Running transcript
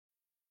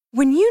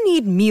When you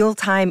need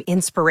mealtime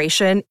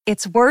inspiration,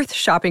 it's worth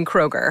shopping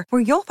Kroger,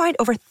 where you'll find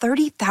over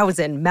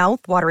 30,000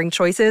 mouth-watering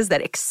choices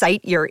that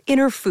excite your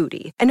inner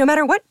foodie. And no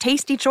matter what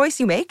tasty choice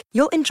you make,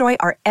 you'll enjoy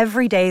our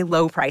everyday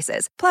low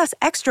prices, plus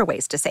extra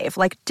ways to save,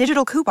 like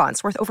digital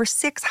coupons worth over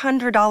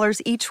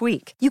 $600 each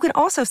week. You can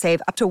also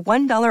save up to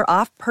 $1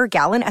 off per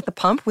gallon at the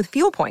pump with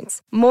fuel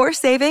points. More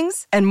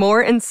savings and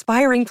more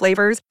inspiring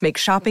flavors make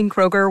shopping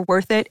Kroger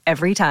worth it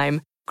every time.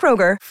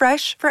 Kroger,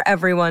 fresh for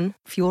everyone.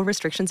 Fuel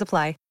restrictions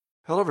apply.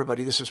 Hello,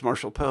 everybody. This is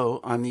Marshall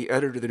Poe. I'm the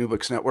editor of the New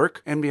Books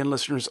Network. NBN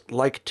listeners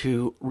like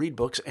to read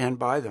books and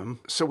buy them.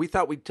 So we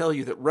thought we'd tell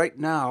you that right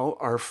now,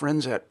 our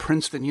friends at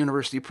Princeton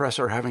University Press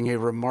are having a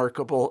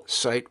remarkable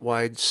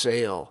site-wide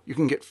sale. You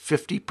can get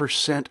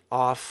 50%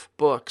 off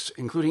books,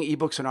 including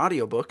ebooks and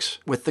audiobooks,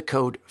 with the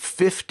code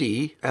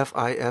 50,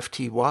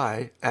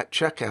 F-I-F-T-Y, at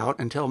checkout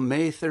until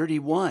May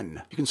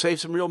 31. You can save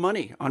some real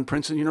money on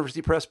Princeton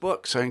University Press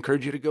books. I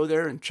encourage you to go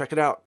there and check it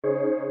out.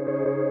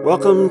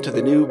 Welcome to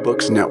the New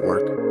Books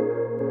Network.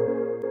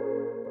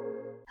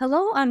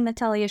 Hello, I'm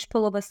Natalia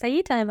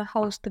Shpylova-Said. I'm a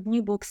host of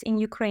New Books in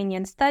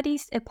Ukrainian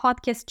Studies, a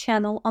podcast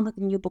channel on the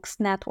New Books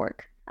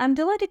Network. I'm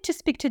delighted to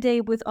speak today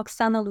with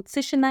Oksana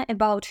Lutsysyna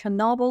about her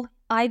novel,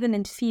 Ivan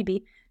and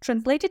Phoebe,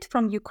 translated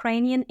from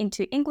Ukrainian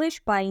into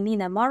English by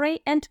Nina Murray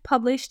and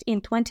published in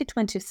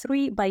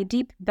 2023 by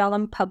Deep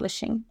Vellum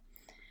Publishing.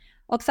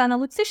 Oksana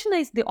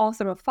Lutsysyna is the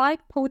author of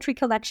 5 poetry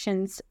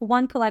collections,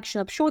 1 collection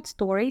of short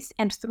stories,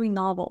 and 3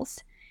 novels.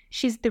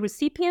 She's the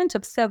recipient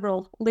of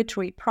several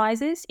literary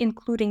prizes,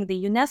 including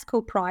the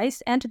UNESCO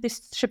Prize and the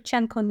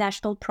Shevchenko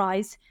National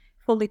Prize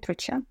for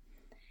Literature.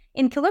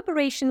 In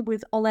collaboration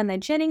with Olena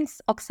Jennings,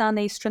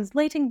 Oksana is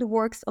translating the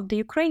works of the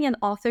Ukrainian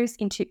authors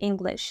into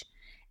English.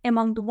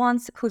 Among the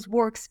ones whose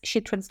works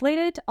she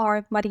translated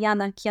are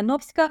Mariana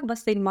Kianovska,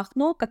 Vasyl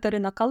Makhno,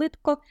 Katerina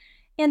Kalitko,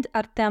 and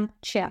Artem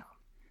Chekh.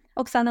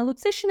 Oksana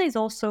Lutsysyna is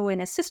also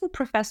an assistant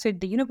professor at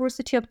the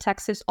University of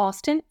Texas,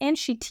 Austin, and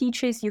she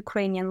teaches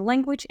Ukrainian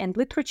language and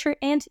literature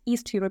and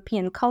East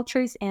European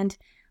cultures and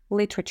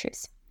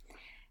literatures.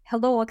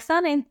 Hello,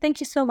 Oksana, and thank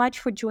you so much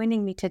for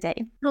joining me today.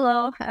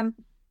 Hello,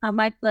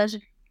 my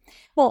pleasure.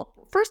 Well,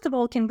 first of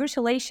all,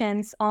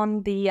 congratulations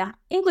on the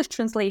English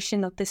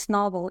translation of this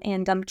novel,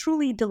 and I'm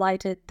truly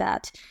delighted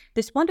that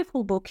this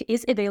wonderful book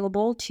is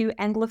available to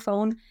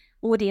Anglophone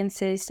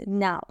audiences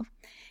now.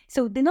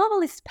 So the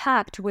novel is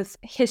packed with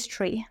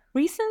history,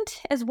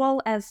 recent as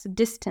well as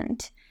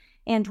distant.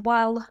 And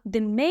while the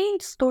main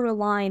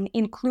storyline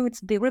includes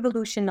the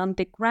revolution on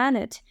the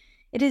granite,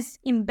 it is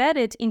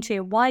embedded into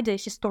a wider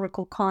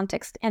historical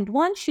context, and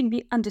one should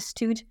be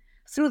understood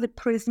through the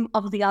prism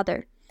of the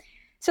other.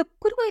 So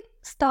could we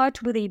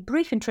start with a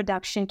brief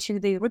introduction to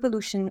the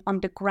revolution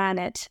on the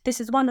granite? This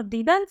is one of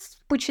the events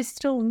which is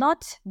still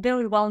not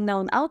very well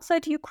known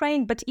outside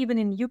Ukraine, but even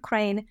in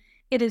Ukraine,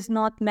 it is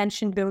not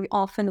mentioned very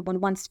often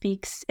when one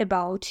speaks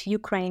about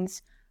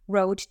Ukraine's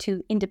road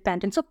to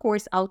independence, of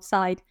course,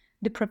 outside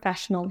the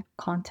professional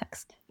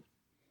context.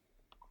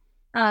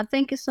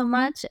 Thank you so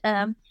much,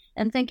 and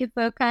thank you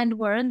for your kind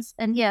words.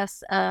 And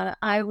yes,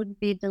 I would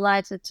be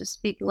delighted to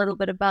speak a little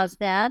bit about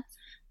that.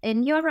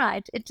 And you're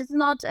right, it is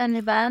not an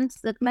event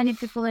that many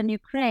people in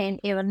Ukraine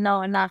even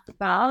know enough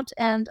about.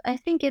 And I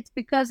think it's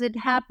because it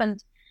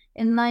happened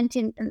in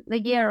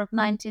the year of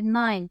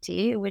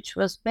 1990, which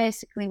was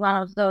basically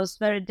one of those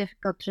very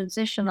difficult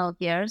transitional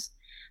years,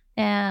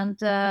 and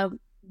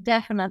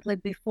definitely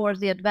before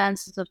the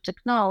advances of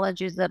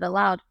technologies that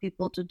allowed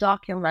people to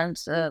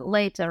document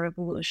later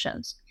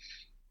revolutions.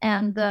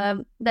 And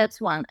that's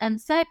one.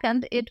 And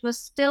second, it was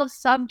still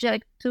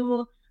subject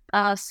to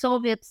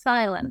Soviet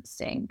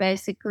silencing.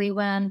 Basically,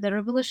 when the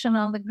revolution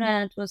on the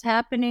granite was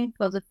happening,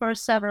 for the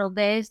first several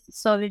days, the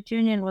Soviet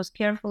Union was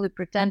carefully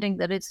pretending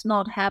that it's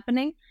not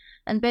happening,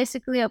 and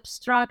basically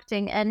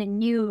obstructing any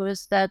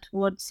news that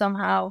would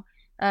somehow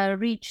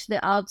reach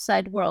the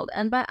outside world.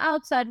 And by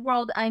outside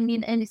world, I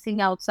mean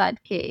anything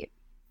outside Kiev.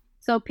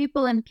 So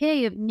people in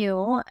Kiev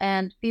knew,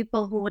 and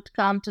people who would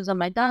come to the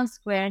Maidan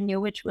Square knew,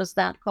 which was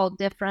then called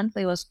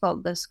differently. It was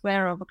called the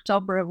Square of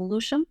October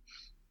Revolution.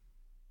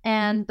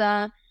 And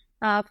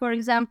for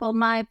example,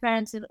 my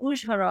parents in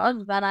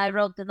Uzhhorod, when I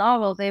wrote the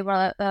novel, they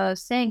were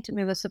saying to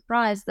me with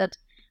surprise that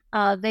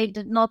they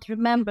did not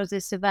remember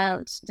this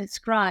event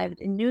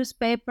described in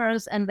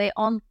newspapers, and they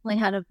only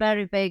had a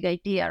very vague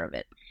idea of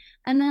it.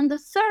 And then the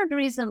third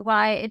reason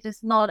why it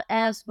is not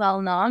as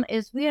well known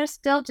is we are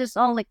still just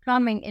only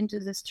coming into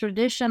this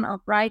tradition of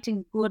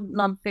writing good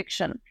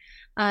nonfiction,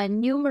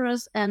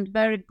 numerous and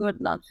very good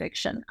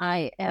nonfiction,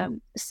 I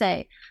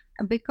say.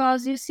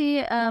 Because you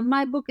see,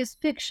 my book is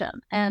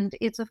fiction, and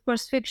it's of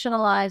course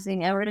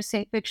fictionalizing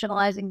everything,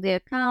 fictionalizing the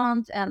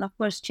account, and of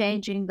course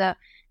changing the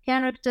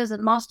characters,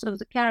 and most of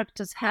the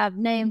characters have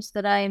names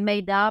that I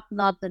made up,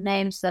 not the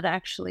names that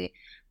actually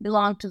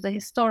belong to the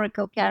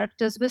historical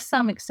characters, with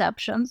some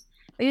exceptions.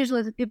 But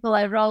usually the people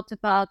I wrote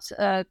about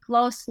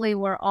closely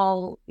were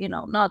all,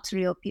 not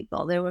real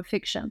people, they were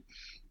fiction.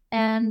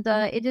 And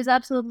it is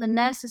absolutely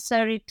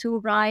necessary to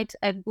write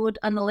a good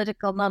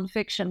analytical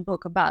nonfiction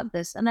book about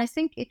this. And I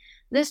think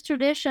this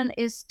tradition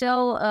is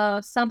still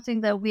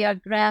something that we are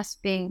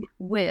grasping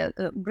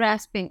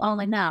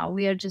only now.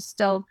 We are just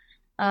still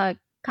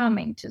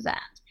coming to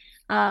that.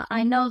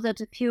 I know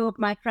that a few of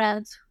my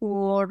friends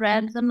who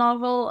read the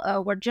novel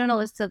were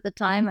journalists at the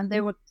time, and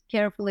they were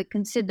carefully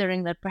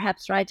considering that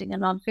perhaps writing a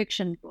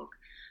nonfiction book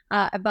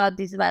about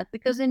these events.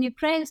 Because in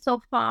Ukraine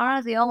so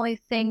far, the only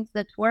things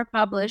that were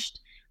published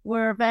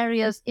were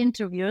various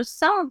interviews,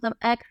 some of them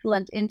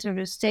excellent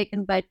interviews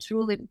taken by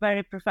truly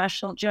very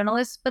professional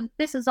journalists, but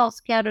this is all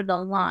scattered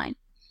online.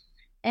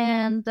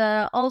 And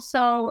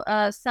also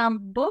some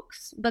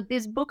books, but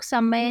these books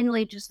are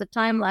mainly just a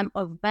timeline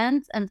of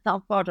events and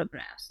some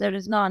photographs. There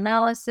is no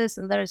analysis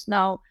and there is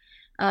no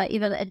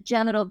even a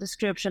general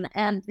description.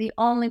 And the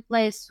only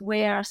place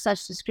where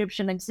such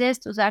description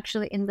exists was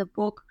actually in the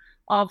book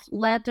of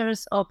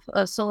letters of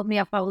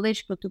Solomia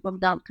Pavlichko to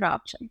Bogdan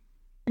Kravchin.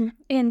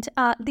 And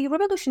the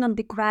revolution on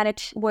the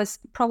Granite was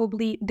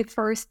probably the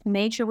first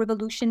major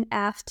revolution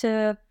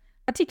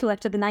particularly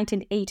after the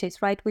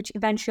 1980s, right, which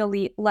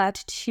eventually led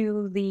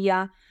to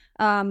the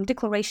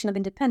Declaration of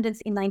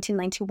Independence in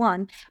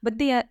 1991. But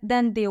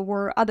then there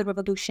were other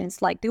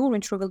revolutions like the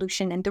Orange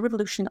Revolution and the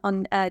Revolution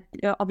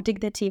of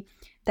Dignity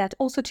that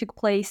also took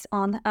place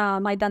on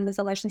Maidan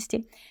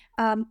Nezalezhnosti.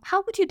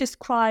 How would you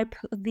describe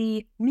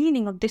the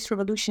meaning of this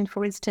revolution,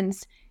 for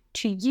instance,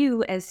 to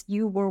you as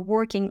you were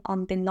working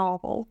on the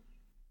novel?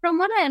 From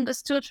what I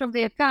understood from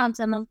the accounts,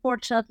 and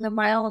unfortunately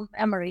my own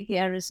memory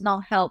here is no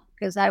help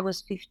because I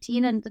was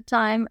 15 at the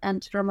time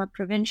and from a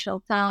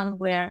provincial town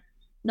where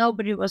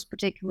nobody was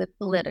particularly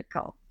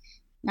political.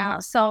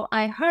 So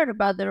I heard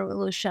about the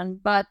revolution,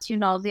 but,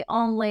 the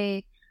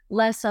only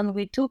lesson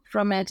we took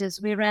from it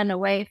is we ran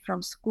away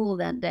from school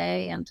that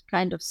day and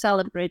kind of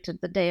celebrated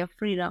the Day of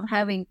Freedom,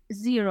 having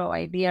zero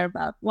idea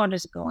about what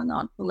is going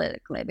on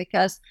politically,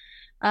 because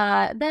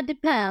that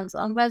depends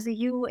on whether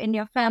you and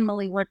your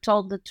family were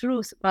told the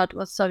truth about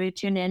what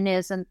Soviet Union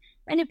is, and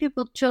many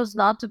people chose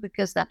not to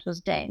because that was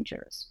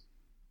dangerous.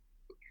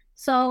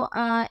 So,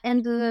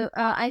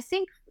 I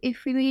think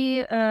if we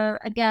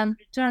again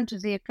return to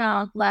the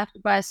account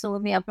left by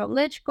Solomia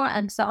Pavlichko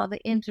and saw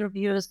the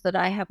interviews that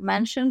I have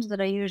mentioned that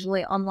are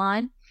usually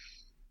online,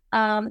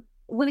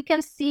 we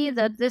can see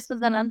that this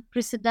was an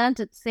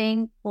unprecedented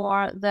thing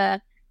for the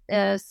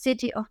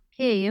city of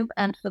Kyiv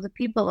and for the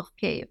people of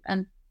Kyiv.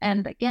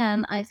 And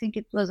again, I think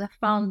it was a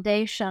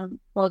foundation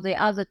for the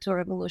other two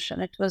revolutions.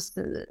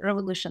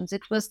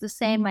 It was the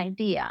same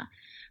idea.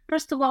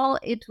 First of all,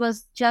 it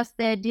was just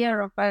the idea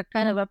of a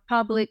kind of a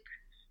public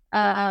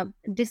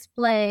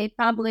display,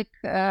 public,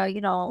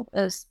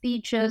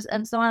 speeches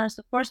and so on and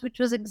so forth, which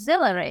was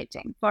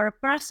exhilarating for a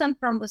person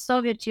from the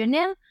Soviet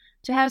Union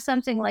to have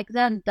something like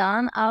that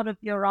done out of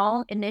your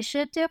own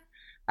initiative.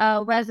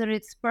 Whether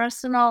it's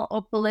personal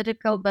or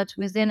political, but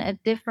within a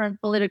different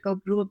political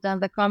group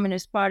than the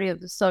Communist Party of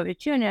the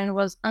Soviet Union,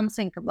 was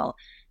unthinkable.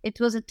 It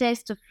was a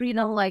taste of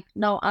freedom like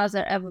no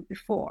other ever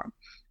before.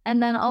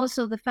 And then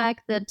also the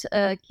fact that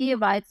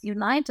Kyivites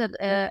united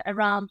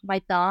around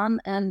Maidan,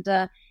 and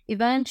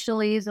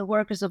eventually the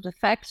workers of the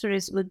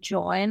factories would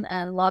join,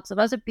 and lots of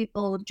other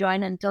people would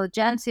join,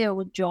 intelligentsia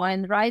would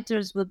join,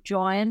 writers would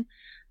join,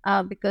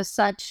 because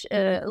such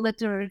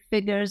literary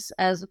figures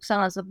as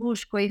Oksana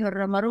Zabushko, Ihor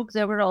Romaruk,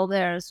 they were all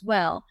there as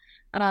well.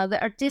 The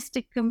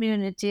artistic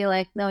community,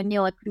 like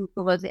Leonila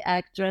Kryukova, the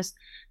actress,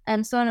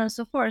 and so on and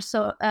so forth.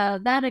 So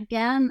that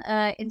again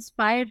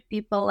inspired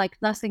people like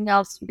nothing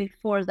else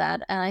before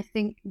that, and I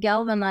think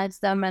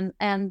galvanized them.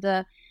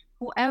 And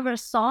whoever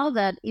saw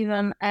that,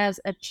 even as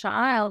a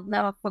child,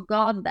 never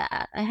forgot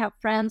that. I have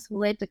friends who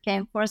later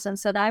came forth and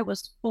said, I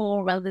was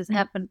 4 when this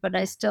happened, but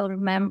I still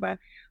remember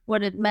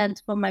what it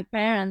meant for my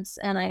parents,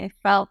 and I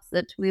felt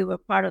that we were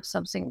part of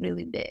something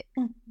really big.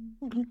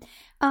 Mm-hmm.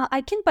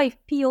 I can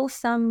feel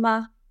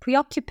some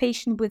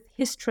preoccupation with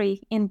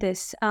history in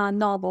this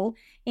novel,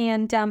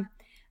 and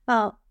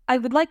I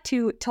would like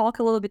to talk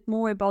a little bit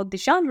more about the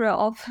genre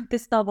of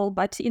this novel,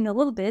 but in a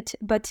little bit.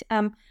 But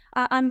I'm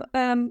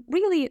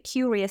really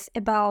curious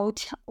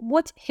about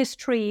what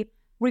history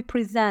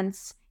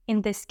represents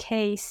in this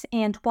case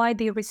and why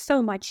there is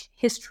so much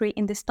history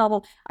in this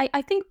novel.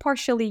 I think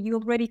partially you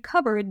already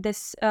covered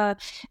this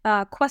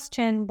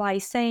question by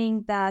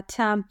saying that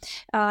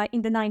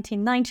in the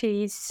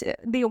 1990s,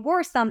 there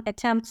were some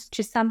attempts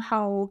to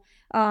somehow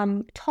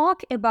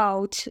talk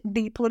about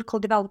the political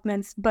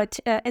developments, but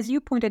as you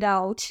pointed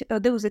out,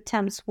 those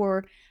attempts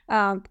were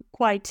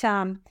quite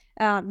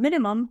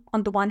minimum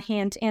on the one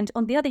hand, and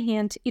on the other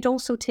hand, it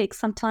also takes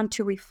some time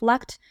to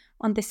reflect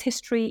on this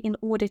history in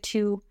order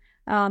to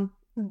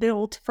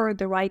build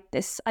further, right,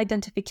 this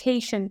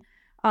identification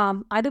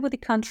either with the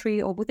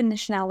country or with the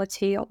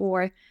nationality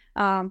or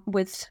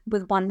with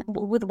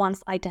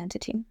one's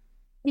identity.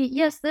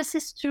 Yes, this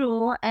is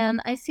true, and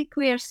I think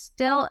we are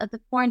still at the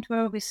point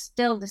where we're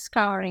still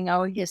discovering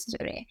our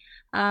history,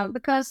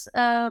 because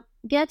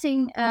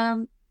getting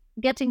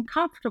getting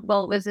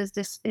comfortable with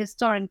this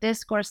historic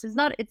discourse is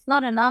not, it's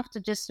not enough to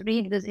just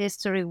read this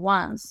history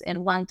once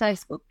in one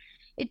textbook.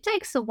 It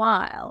takes a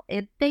while.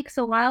 It takes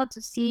a while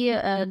to see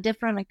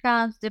different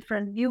accounts,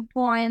 different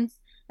viewpoints,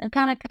 and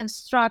kind of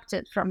construct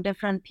it from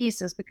different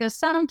pieces, because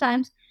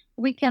sometimes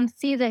we can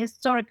see the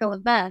historical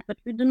event, but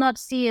we do not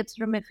see its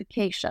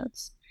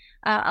ramifications.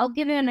 I'll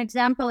give you an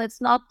example. It's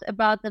not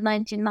about the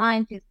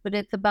 1990s, but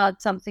it's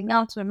about something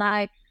else. When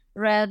I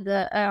read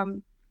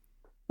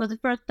for the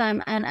first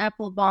time Anne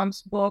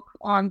Applebaum's book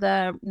on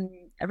the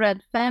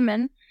Red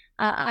Famine,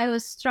 I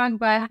was struck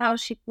by how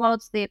she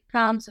quotes the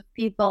accounts of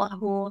people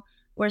who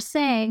were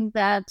saying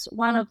that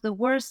one of the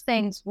worst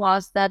things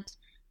was that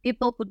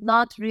people could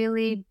not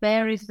really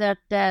bury their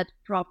dead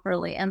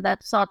properly, and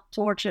that thought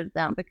tortured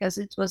them because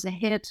it was a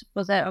hit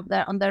for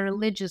on their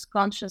religious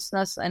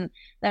consciousness and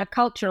their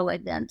cultural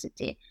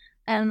identity.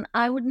 And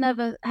I would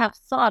never have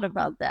thought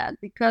about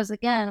that, because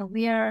again,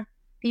 we are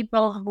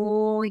people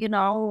who,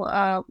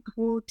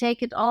 who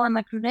take it all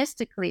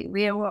anachronistically.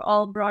 We were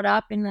all brought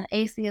up in an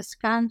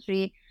atheist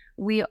country.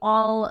 We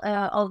all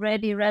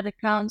already read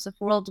accounts of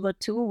World War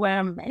II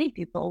where many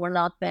people were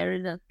not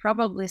buried and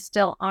probably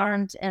still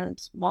aren't, and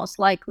most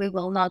likely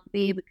will not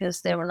be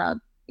because they were not,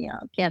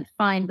 can't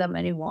find them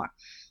anymore.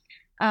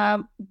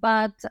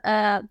 But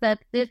that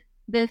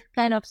this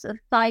kind of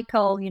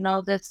cycle,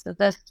 this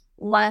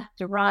left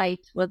to right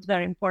was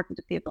very important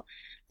to people.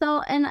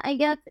 So, and I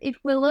guess if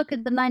we look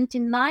at the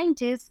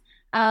 1990s,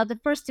 the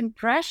first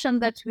impression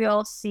that we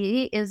all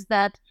see is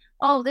that,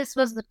 oh, this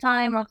was the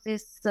time of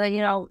this,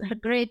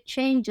 great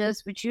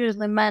changes, which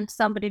usually meant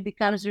somebody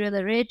becomes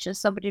really rich and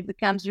somebody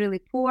becomes really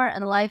poor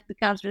and life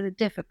becomes really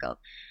difficult.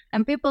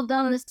 And people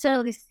don't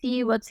necessarily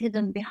see what's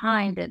hidden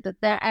behind it, that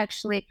there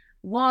actually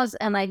was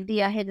an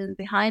idea hidden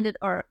behind it,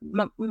 or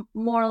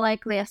more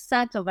likely a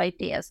set of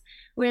ideas.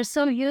 We're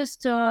so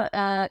used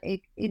to,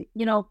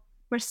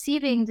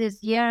 perceiving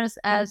these years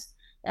as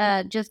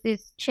just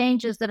these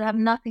changes that have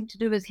nothing to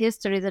do with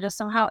history, that are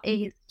somehow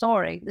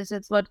ahistoric. This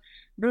is what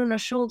Bruno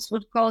Schulz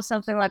would call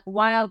something like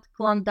wild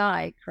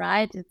Klondike,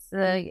 right? It's,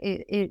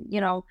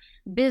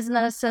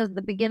 business as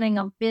the beginning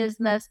of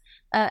business.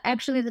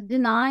 Actually, the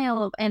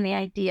denial of any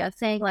idea,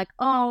 saying like,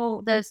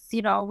 oh, there's,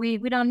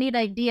 we don't need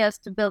ideas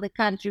to build a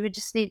country. We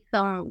just need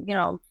some,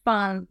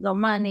 funds or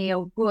money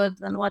or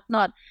goods and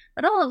whatnot.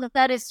 But all of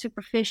that is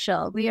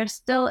superficial. We are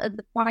still at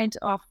the point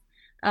of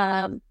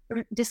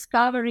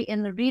discovery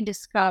and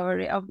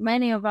rediscovery of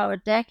many of our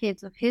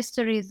decades of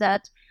history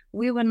that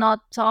we were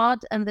not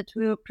taught and that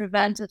we were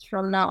prevented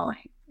from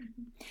knowing.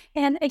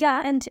 And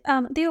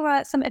there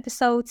are some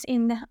episodes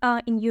in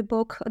your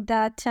book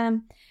that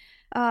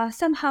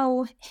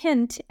somehow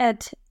hint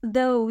at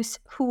those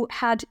who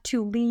had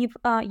to leave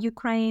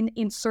Ukraine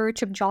in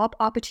search of job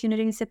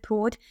opportunities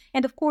abroad.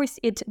 And of course,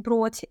 it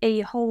brought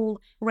a whole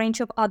range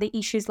of other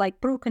issues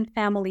like broken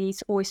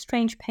families or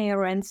estranged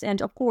parents,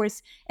 and of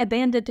course,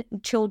 abandoned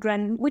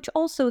children, which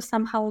also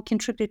somehow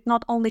contribute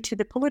not only to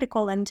the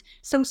political and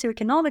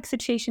socioeconomic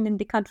situation in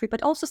the country,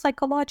 but also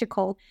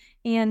psychological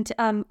and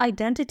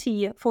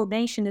identity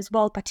formation as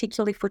well,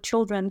 particularly for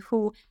children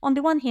who, on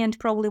the one hand,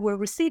 probably were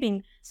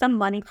receiving some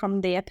money from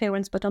their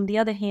parents, but on the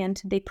other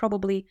hand, they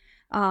probably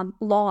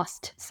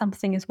lost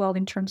something as well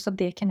in terms of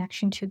their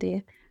connection to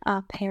their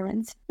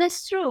parents.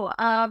 That's true.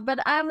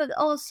 But I would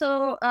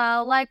also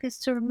like us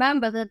to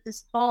remember that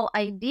this whole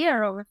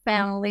idea of a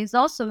family is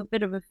also a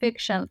bit of a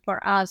fiction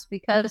for us,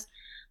 because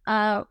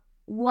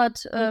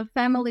what a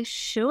family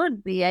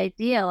should be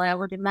ideal, I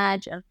would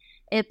imagine,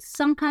 it's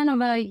some kind of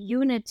a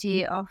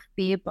unity of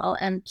people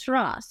and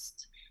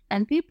trust.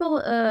 And people,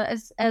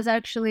 as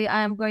actually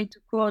I am going to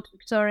quote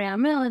Victoria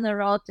Milner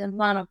wrote in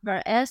one of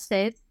her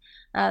essays,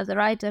 the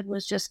writer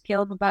was just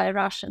killed by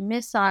Russian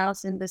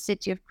missiles in the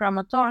city of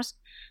Kramatorsk.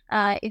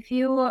 If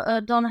you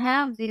don't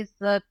have these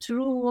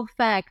true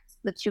facts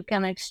that you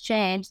can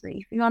exchange,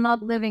 if you are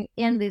not living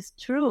in these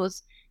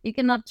truths, you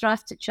cannot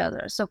trust each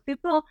other. So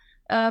people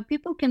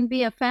can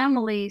be a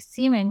family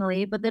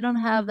seemingly, but they don't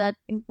have that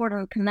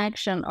important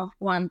connection of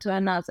one to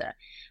another.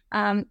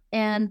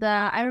 And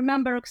I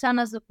remember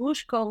Oksana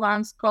Zabushko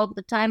once called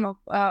the time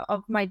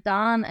of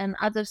Maidan and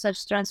other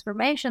such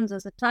transformations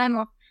as a time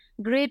of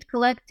great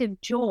collective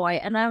joy.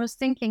 And I was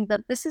thinking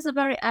that this is a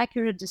very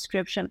accurate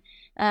description.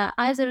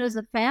 Either as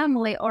a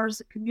family or as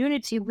a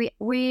community,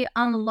 we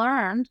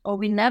unlearned, or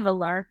we never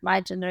learned,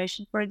 my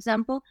generation, for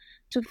example,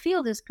 to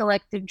feel this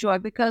collective joy,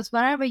 because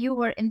whenever you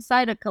were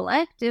inside a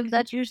collective,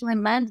 that usually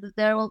meant that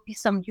there will be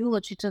some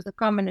eulogy to the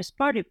Communist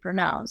Party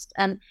pronounced.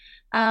 And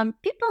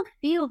people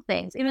feel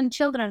things, even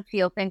children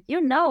feel things.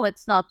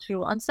 It's not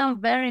true. On some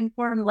very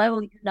important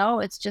level,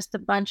 it's just a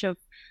bunch of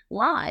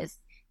lies.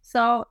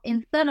 So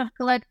instead of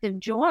collective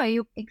joy,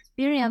 you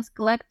experience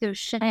collective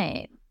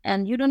shame,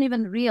 and you don't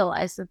even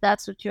realize that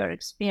that's what you're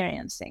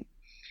experiencing.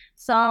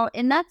 So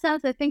in that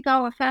sense, I think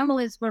our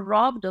families were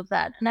robbed of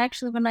that. And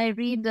actually, when I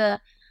read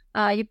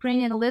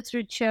Ukrainian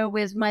literature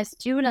with my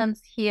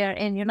students here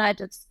in the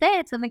United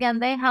States, and again,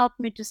 they helped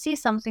me to see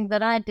something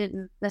that I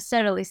didn't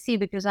necessarily see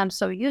because I'm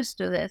so used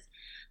to this.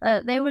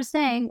 They were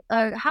saying,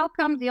 how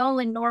come the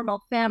only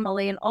normal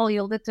family in all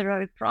your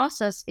literary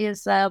process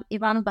is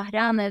Ivan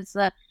Bahryan's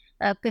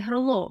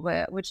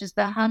Pihrulov, which is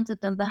the hunted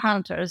and the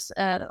hunters,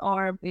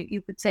 or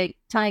you could say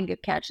tiger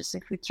catchers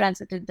if we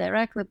translate it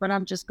directly, but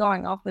I'm just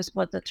going off with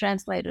what the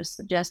translators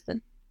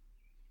suggested.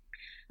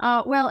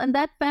 Well, and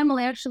that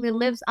family actually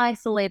lives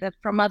isolated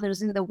from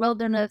others in the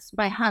wilderness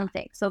by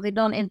hunting, so they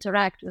don't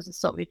interact with the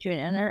Soviet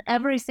Union. And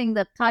everything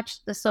that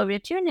touched the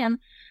Soviet Union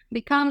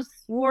becomes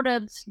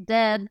thwarted,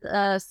 dead,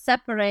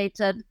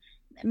 separated,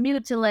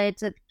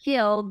 mutilated,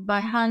 killed by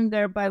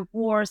hunger, by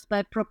wars,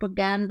 by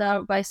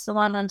propaganda, by so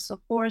on and so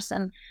forth.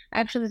 And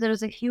actually,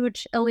 there's a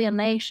huge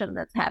alienation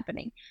that's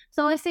happening.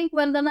 So I think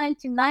when the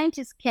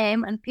 1990s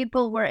came and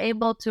people were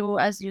able to,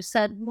 as you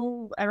said,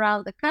 move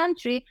around the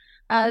country,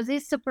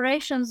 these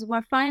separations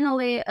were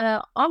finally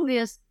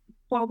obvious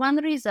for one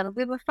reason.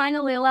 We were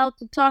finally allowed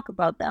to talk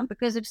about them,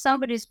 because if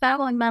somebody's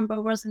family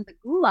member was in the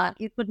gulag,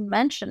 you couldn't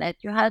mention it.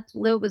 You had to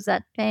live with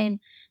that pain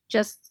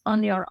just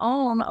on your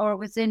own or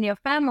within your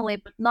family,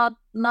 but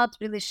not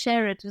really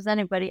share it with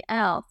anybody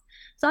else.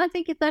 So I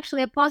think it's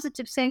actually a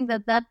positive thing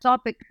that that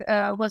topic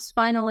was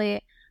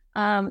finally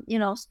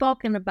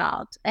spoken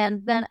about.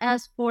 And then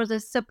as for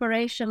the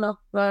separation of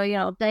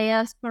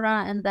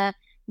diaspora and the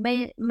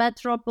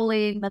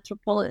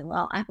metropolitan,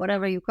 well,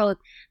 whatever you call it,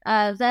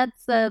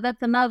 that's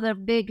another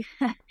big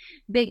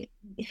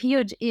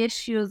huge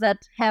issue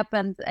that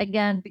happened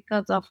again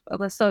because of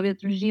the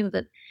Soviet regime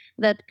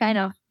that kind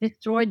of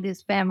destroyed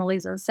these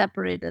families and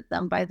separated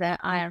them by the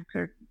Iron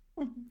Curtain.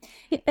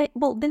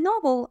 Well, the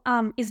novel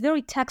is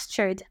very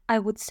textured, I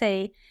would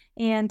say,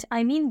 and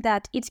I mean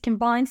that it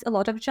combines a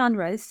lot of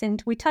genres,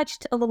 and we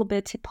touched a little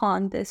bit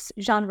upon this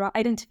genre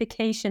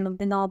identification of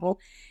the novel.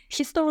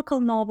 Historical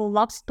novel,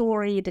 love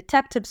story,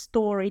 detective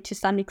story to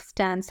some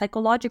extent,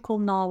 psychological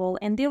novel,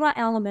 and there are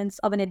elements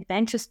of an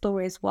adventure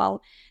story as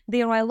well.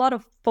 There are a lot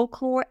of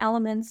folklore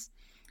elements,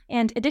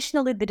 and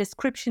additionally the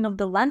description of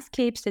the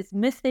landscapes is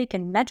mythic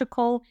and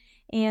magical.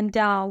 And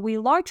we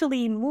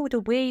largely moved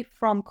away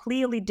from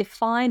clearly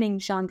defining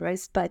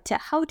genres, but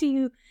how do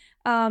you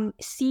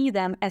see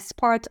them as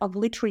part of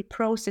literary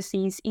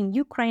processes in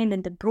Ukraine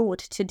and abroad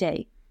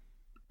today?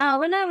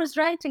 When I was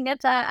writing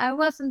it, I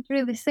wasn't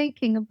really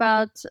thinking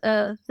about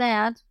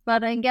that,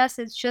 but I guess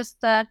it's just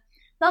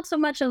not so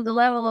much on the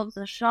level of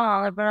the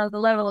genre, but on the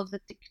level of the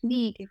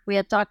technique, if we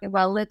are talking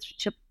about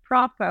literature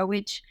proper,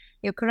 which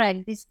you're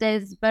correct, these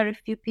days very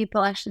few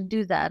people actually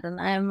do that, and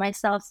I am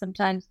myself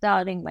sometimes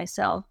doubting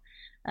myself.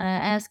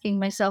 Asking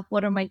myself,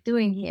 what am I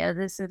doing here?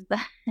 This is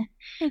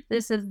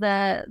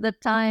the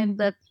time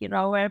that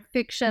where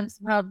fiction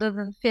somehow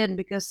doesn't fit,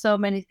 because so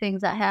many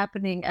things are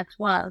happening at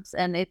once,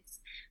 and it's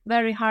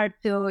very hard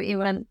to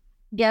even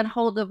get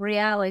hold of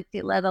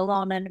reality, let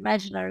alone an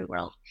imaginary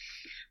world.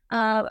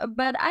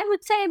 But I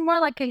would say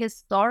more like a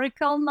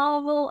historical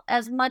novel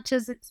as much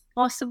as it's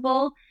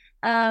possible,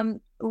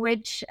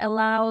 which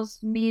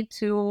allows me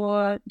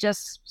to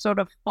just sort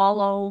of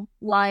follow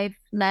life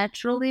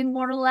naturally,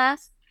 more or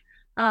less.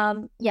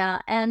 And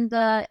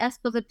as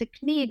for the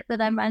technique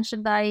that I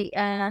mentioned,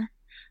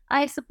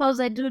 I suppose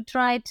I do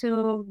try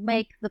to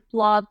make the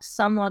plot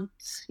somewhat,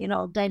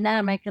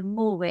 dynamic and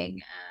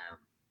moving,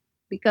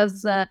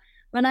 because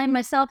when I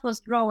myself was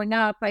growing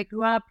up, I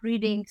grew up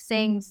reading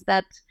things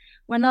that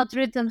were not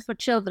written for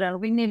children.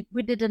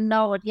 We didn't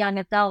know what young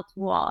adult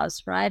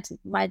was, right?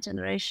 My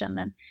generation,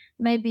 and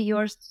maybe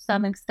yours to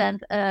some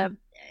extent.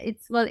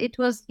 It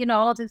was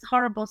all these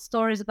horrible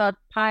stories about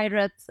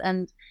pirates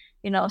and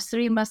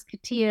Three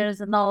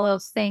Musketeers and all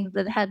those things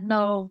that had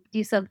no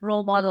decent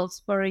role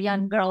models for a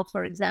young girl,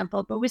 for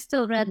example, but we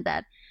still read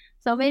that.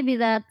 So maybe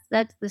that's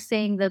the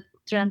thing that's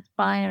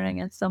transpiring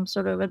and some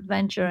sort of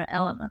adventure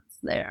elements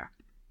there.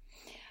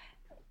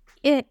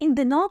 In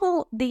the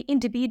novel, the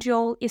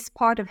individual is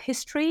part of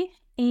history,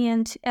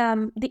 and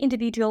the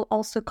individual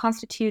also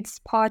constitutes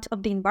part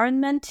of the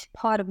environment,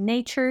 part of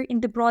nature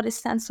in the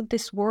broadest sense of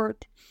this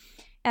word.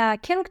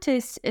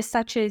 Characters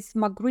such as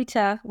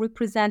Margarita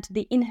represent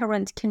the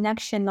inherent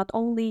connection not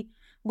only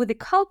with the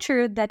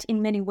culture that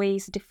in many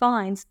ways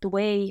defines the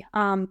way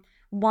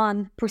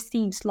one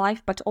perceives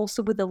life, but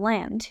also with the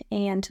land,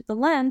 and the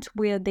land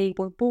where they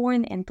were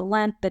born and the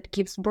land that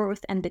gives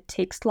birth and that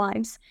takes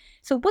lives.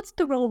 So what's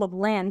the role of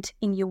land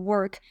in your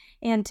work?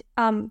 And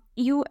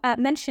you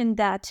mentioned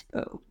that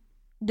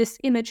this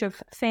image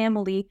of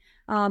family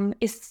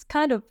is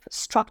kind of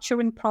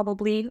structuring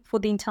probably for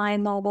the entire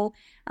novel.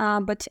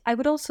 But I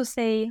would also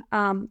say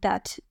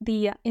that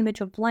the image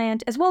of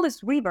land as well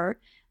as river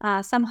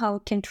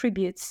somehow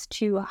contributes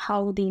to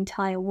how the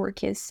entire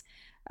work is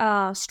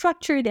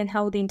structured and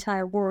how the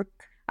entire work,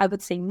 I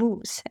would say,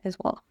 moves as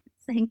well.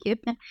 Thank you.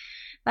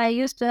 I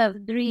used to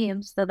have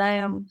dreams that I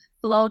am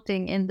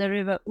floating in the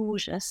river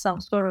Uj as some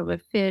sort of a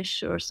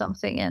fish or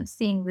something and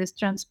seeing this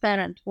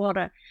transparent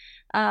water.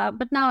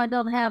 But now I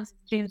don't have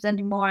dreams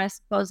anymore. I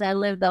suppose I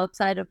lived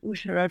outside of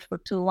Uzhhorod for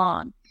too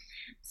long.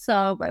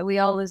 So we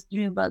always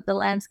dream about the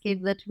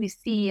landscape that we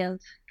see,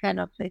 and kind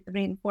of it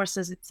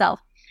reinforces itself.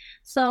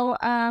 So,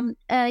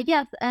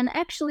 yes, and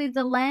actually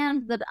the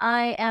land that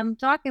I am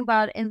talking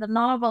about in the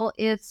novel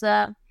is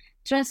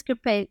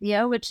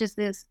Transcarpathia, which is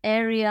this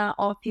area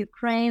of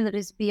Ukraine that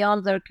is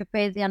beyond the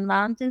Carpathian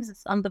Mountains.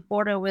 It's on the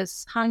border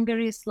with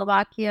Hungary,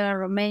 Slovakia,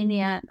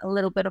 Romania, and a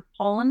little bit of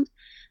Poland.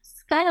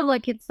 It's kind of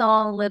like its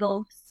own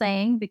little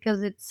saying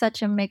because it's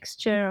such a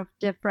mixture of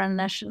different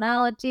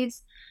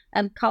nationalities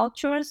and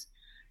cultures.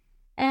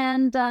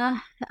 And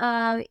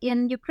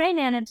in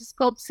Ukrainian, it is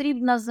called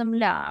Sribna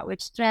Zemlya,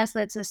 which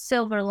translates as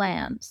silver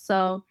land.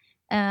 So,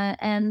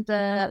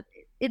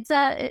 it's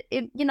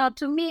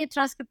to me,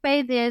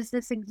 Transcarpathia is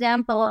this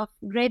example of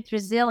great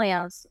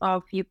resilience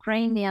of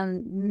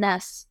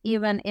Ukrainianness,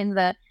 even in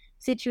the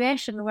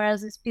situation where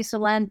this piece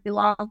of land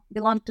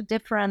belonged to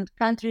different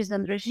countries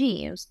and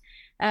regimes.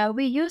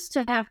 We used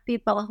to have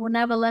people who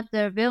never left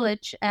their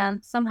village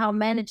and somehow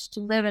managed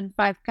to live in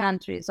 5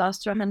 countries: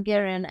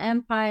 Austro-Hungarian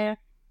Empire,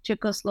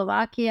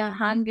 Czechoslovakia,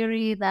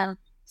 Hungary, then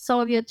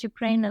Soviet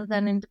Ukraine, and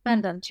then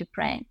independent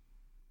Ukraine.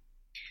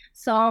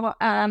 So,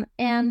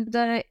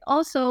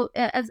 also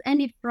as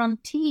any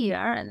frontier,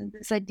 and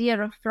this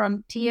idea of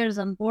frontiers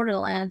and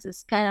borderlands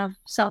is kind of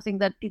something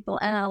that people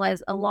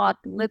analyze a lot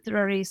in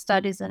literary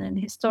studies and in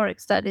historic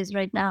studies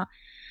right now.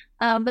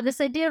 But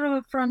this idea of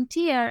a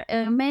frontier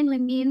mainly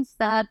means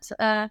that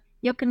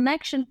your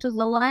connection to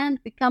the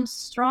land becomes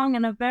strong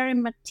in a very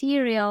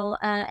material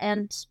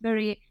and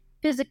very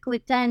physically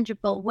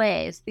tangible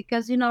ways,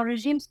 because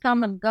regimes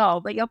come and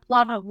go, but your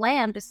plot of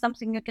land is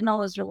something you can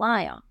always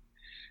rely on.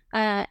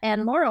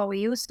 And moreover,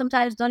 you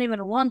sometimes don't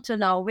even want to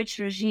know which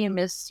regime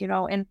is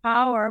in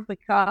power,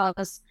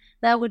 because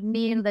that would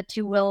mean that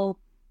you will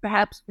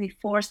perhaps be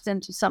forced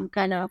into some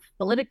kind of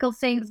political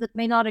things that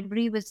may not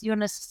agree with you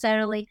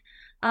necessarily.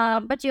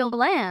 But your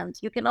land,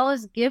 you can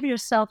always give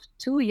yourself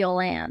to your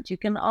land. You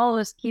can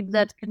always keep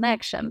that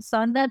connection.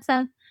 So in that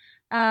sense,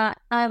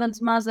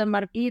 Ivan's mother,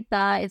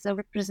 Margita, is a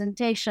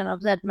representation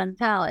of that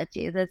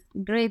mentality, that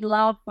great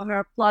love for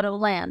her plot of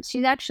land.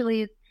 She's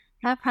actually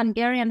half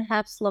Hungarian,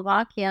 half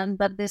Slovakian,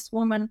 but this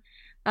woman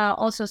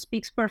also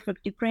speaks perfect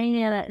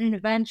Ukrainian and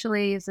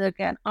eventually is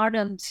an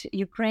ardent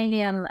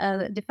Ukrainian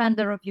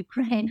defender of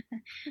Ukraine,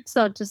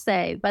 so to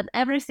say. But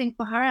everything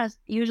for her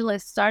usually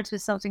starts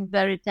with something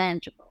very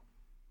tangible.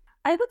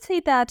 I would say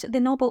that the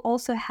novel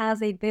also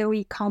has a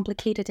very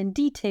complicated and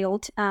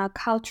detailed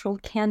cultural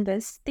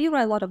canvas. There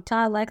are a lot of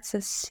dialects,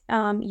 as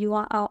you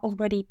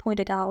already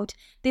pointed out.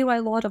 There are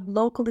a lot of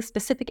locally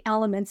specific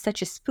elements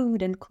such as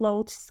food and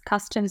clothes,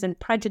 customs and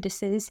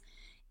prejudices.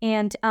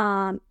 And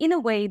in a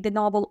way, the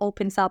novel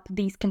opens up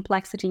these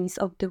complexities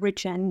of the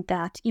region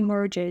that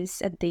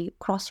emerges at the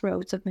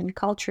crossroads of many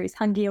cultures: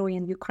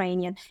 Hungarian,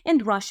 Ukrainian,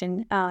 and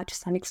Russian to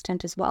some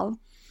extent as well.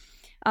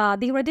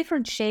 There are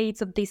different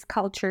shades of these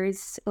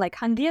cultures, like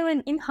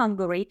Hungarian in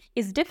Hungary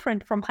is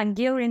different from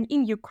Hungarian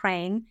in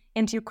Ukraine,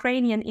 and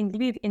Ukrainian in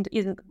Lviv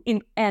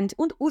and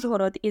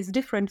Uzhhorod is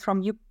different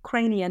from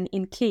Ukrainian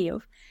in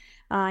Kiev.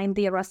 And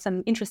there are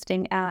some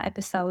interesting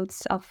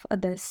episodes of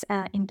this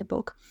in the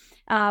book.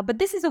 But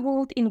this is a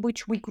world in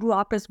which we grew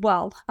up as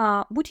well.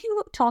 Would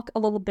you talk a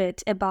little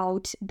bit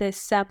about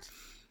this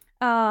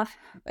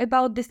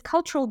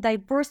cultural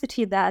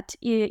diversity that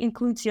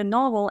includes your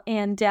novel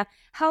and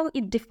how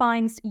it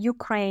defines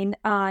Ukraine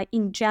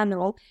in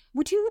general?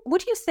 Would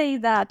you say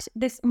that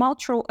this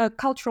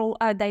cultural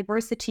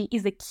diversity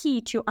is a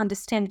key to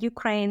understand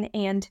Ukraine?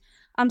 And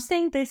I'm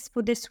saying this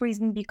for this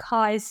reason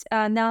because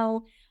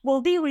now,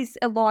 there is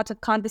a lot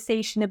of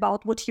conversation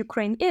about what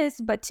Ukraine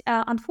is, but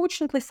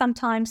unfortunately,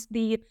 sometimes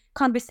the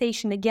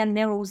conversation again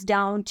narrows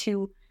down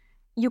to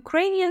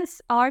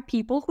Ukrainians are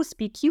people who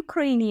speak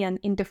Ukrainian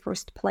in the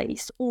first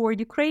place, or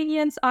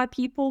Ukrainians are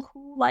people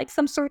who like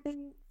some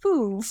certain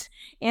foods.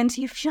 And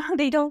if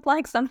they don't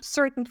like some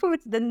certain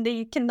foods, then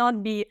they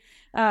cannot be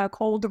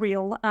called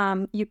real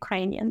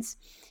Ukrainians.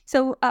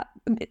 So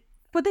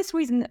for this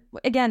reason,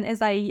 again,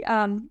 as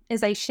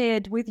I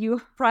shared with you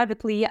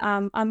privately,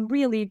 I'm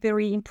really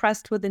very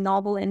impressed with the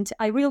novel, and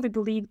I really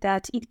believe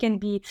that it can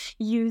be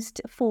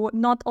used for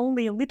not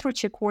only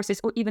literature courses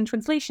or even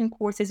translation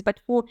courses, but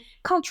for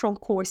cultural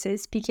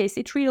courses, because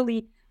it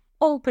really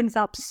opens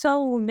up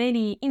so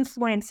many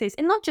influences,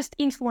 and not just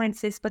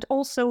influences, but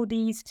also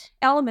these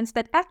elements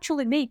that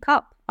actually make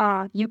up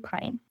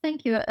Ukraine.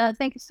 Thank you.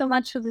 Thank you so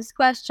much for this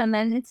question.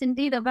 And it's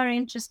indeed a very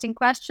interesting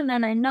question.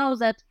 And I know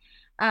that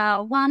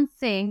one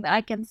thing I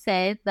can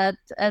say that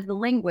as a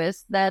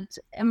linguist, that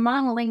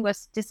among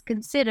linguists it is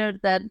considered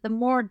that the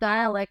more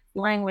dialect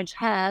language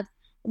has,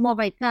 the more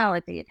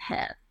vitality it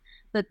has.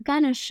 That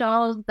kind of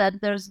shows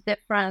that there's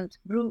different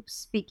groups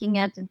speaking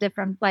at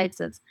different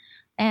places.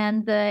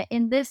 And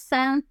in this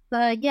sense,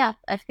 I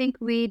think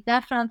we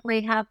definitely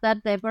have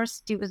that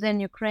diversity within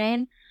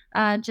Ukraine.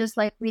 Just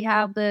like we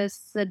have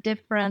this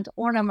different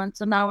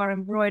ornaments on our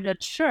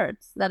embroidered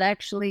shirts, that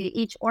actually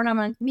each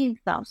ornament means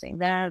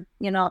something.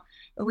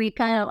 We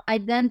kind of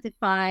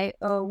identify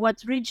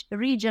what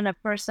region a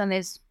person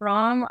is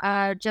from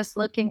just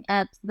looking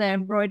at the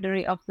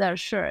embroidery of their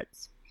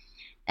shirts.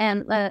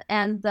 And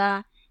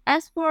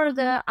As for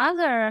the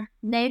other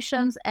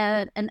nations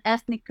and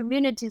ethnic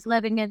communities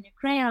living in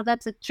Ukraine,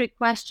 that's a trick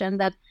question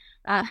that,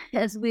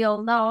 as we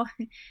all know,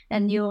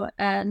 and you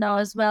know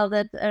as well,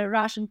 that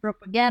Russian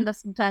propaganda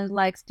sometimes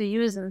likes to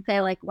use and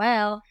say like,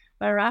 well,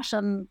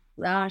 Russian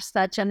are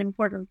such an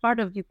important part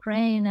of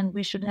Ukraine and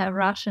we should have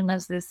Russian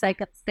as the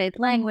second state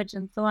language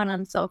and so on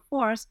and so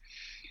forth.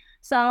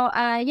 So,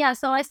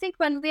 so I think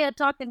when we are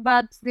talking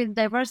about the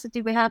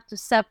diversity, we have to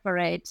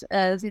separate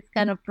this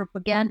kind of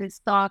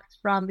propagandist talk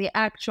from the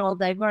actual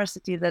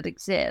diversity that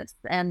exists.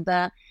 And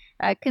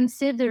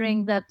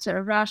considering that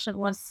Russian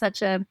was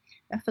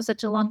for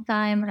such a long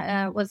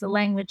time, was a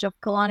language of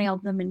colonial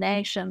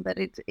domination, that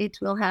it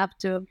will have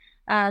to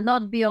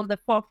not be on the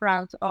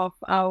forefront of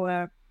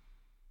our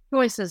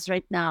choices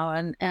right now.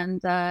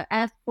 And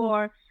as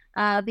for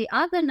the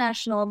other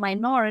national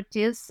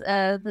minorities,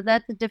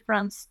 that's a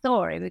different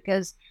story,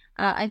 because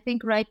I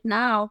think right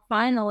now,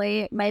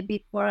 finally,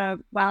 maybe for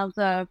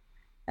the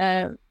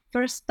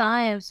first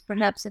times,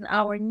 perhaps in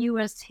our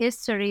newest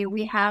history,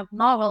 we have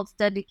novels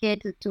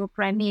dedicated to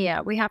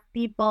Crimea. We have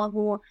people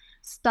who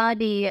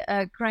study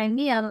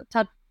Crimean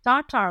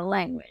Tatar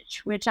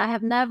language, which I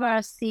have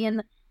never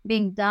seen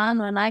being done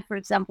when I, for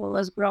example,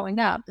 was growing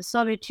up. The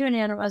Soviet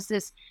Union was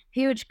this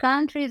huge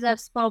country that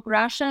spoke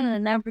Russian,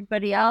 and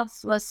everybody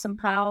else was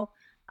somehow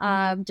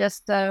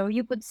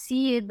you could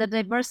see the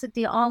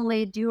diversity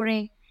only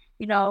during,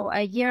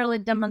 a yearly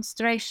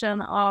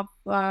demonstration of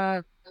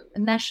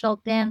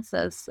national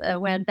dances,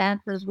 where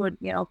dancers would,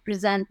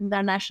 present in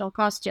their national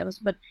costumes.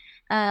 But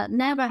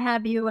never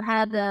have you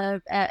had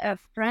a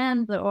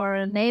friend or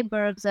a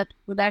neighbor that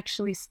would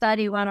actually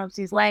study one of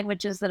these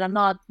languages that are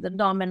not the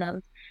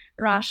dominant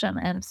Russian,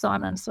 and so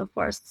on and so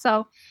forth.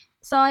 So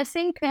I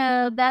think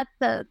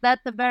that's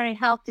a very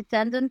healthy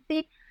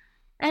tendency.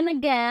 And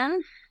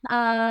again,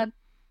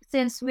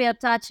 since we are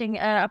touching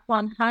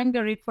upon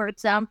Hungary, for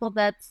example,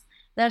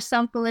 there's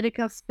some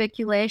political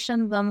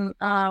speculation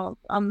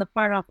on the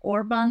part of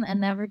Orban,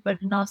 and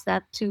everybody knows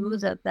that too,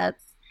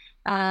 that's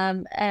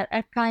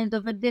a kind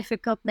of a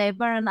difficult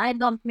neighbor. And I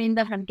don't mean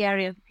the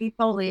Hungarian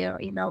people.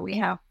 We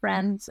have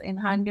friends in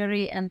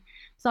Hungary and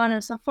so on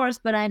and so forth,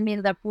 but I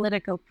mean the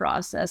political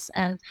process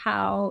and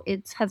how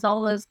it has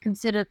always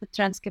considered the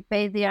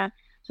Transcarpathia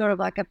sort of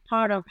like a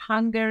part of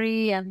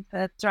Hungary, and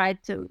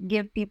tried to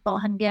give people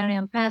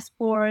Hungarian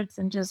passports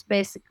and just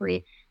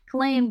basically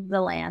claim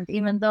the land,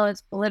 even though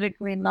it's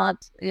politically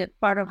not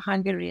part of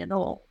Hungary at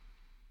all.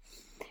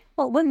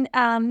 Well, when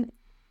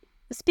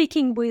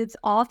speaking with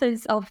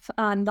authors of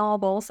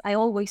novels, I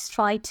always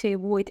try to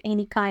avoid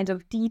any kind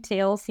of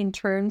details in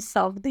terms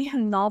of the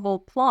novel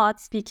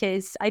plots,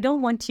 because I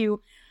don't want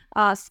to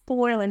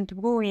spoil and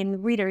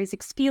ruin readers'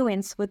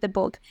 experience with the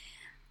book.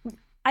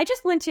 I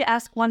just want to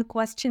ask one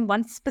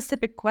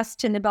specific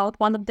question about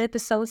one of the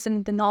episodes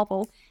in the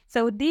novel.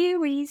 So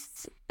there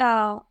is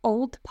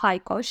old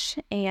Paikosh,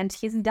 and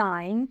he's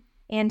dying,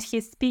 and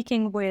he's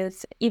speaking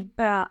with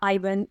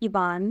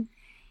Ivan,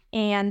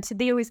 and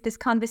there is this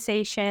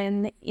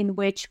conversation in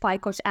which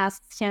Paikosh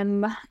asks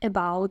him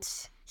about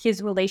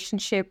his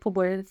relationship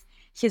with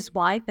his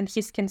wife, and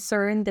he's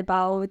concerned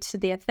about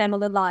their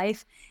family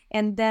life.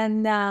 And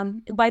then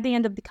by the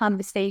end of the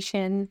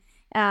conversation,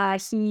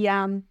 he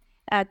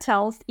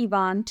tells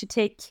Ivan to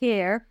take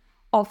care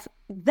of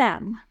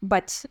them.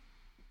 But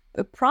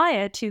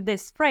prior to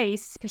this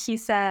phrase,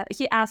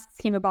 he asks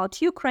him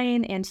about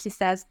Ukraine, and he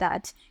says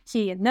that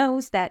he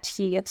knows that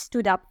he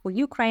stood up for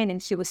Ukraine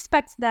and he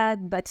respects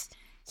that, but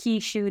he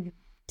should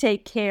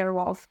take care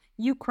of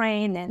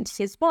Ukraine and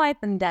his wife.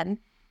 And then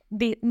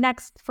the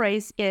next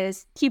phrase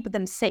is keep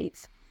them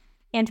safe.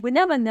 And we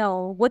never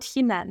know what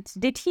he meant.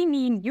 Did he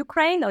mean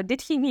Ukraine, or did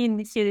he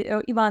mean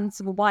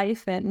Ivan's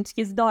wife and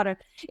his daughter?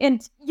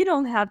 And you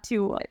don't have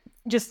to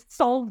just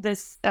solve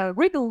this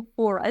riddle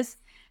for us,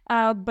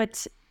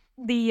 but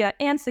the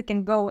answer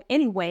can go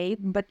anyway,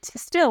 but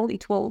still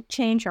it will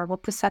change our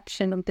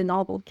perception of the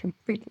novel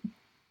completely.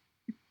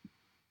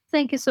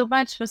 Thank you so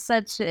much for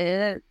such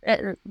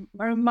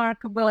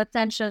remarkable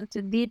attention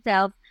to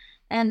details.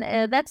 And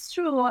that's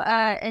true.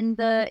 And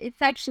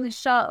it's actually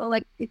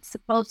it's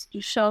supposed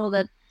to show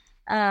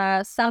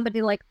that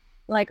somebody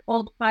like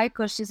old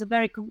Paikosh is a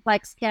very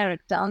complex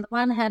character. On the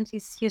one hand,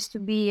 he's used to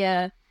be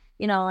a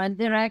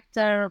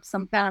director of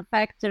some kind of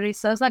factory.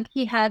 So it's like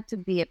he had to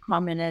be a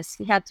communist.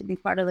 He had to be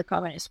part of the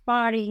Communist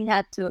Party. He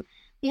had to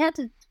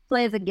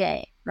play the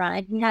game,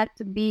 right? He had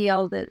to be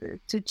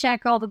to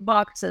check all the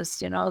boxes,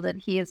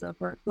 that he is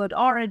of a good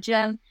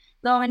origin.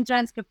 Though in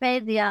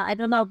Transcarpathia, I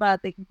don't know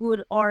about the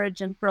good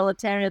origin,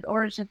 proletariat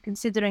origin,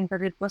 considering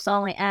that it was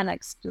only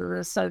annexed to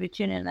the Soviet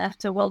Union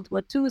after World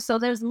War II. So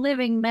there's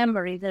living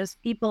memory. There's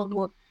people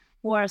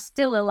who are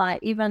still alive,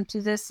 even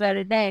to this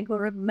very day, who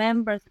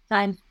remember the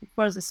times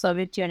before the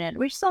Soviet Union,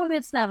 which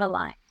Soviets never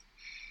liked.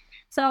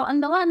 So on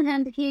the one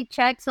hand, he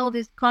checks all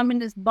these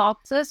communist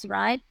boxes,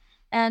 right?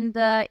 And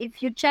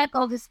if you check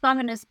all these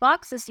communist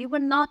boxes, you were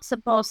not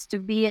supposed to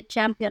be a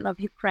champion of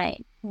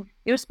Ukraine.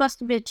 You're supposed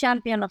to be a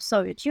champion of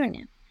Soviet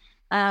Union.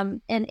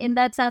 And in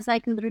that sense, I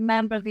can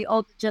remember the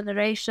old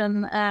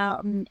generation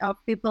of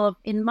people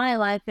in my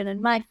life and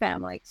in my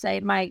family, say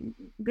my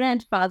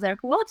grandfather,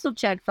 who also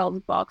checked all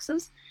the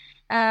boxes,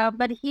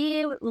 but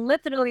he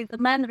literally, the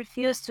man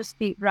refused to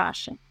speak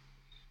Russian.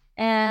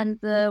 And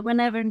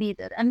whenever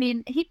needed, I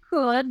mean, he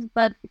could,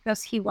 but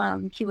because he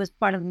was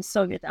part of the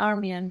Soviet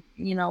army and,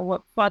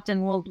 fought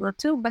in World War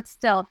II, but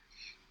still.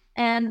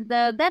 And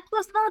that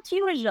was not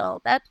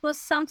usual. That was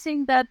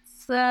something that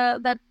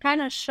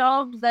kind of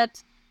showed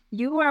that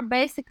you are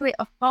basically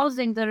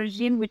opposing the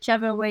regime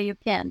whichever way you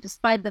can,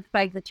 despite the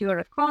fact that you're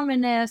a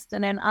communist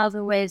and in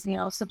other ways,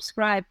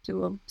 subscribe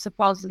to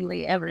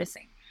supposedly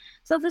everything.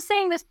 So the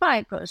same with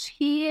Paikos.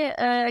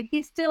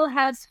 He still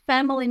has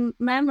family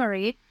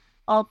memory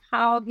of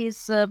how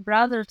his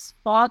brothers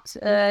fought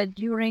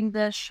during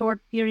the short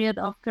period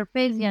of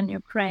Carpathian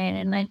Ukraine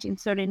in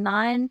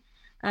 1939,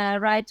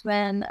 right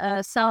when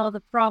some of the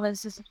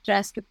provinces of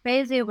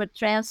Transcarpathia were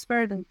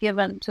transferred and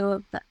given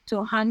to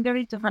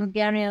Hungary, to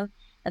Hungarian,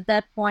 at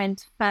that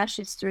point,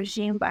 fascist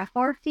regime by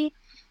Horthy,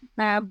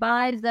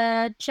 by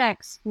the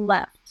Czechs who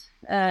left.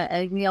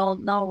 We all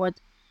know what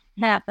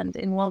happened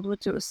in World War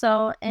II.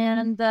 So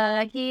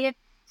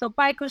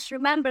Paikos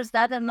remembers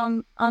that,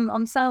 and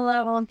on some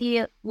level,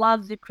 he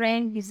loves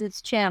Ukraine. He's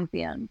its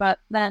champion, but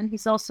then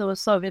he's also a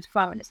Soviet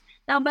communist.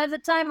 Now, by the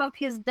time of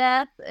his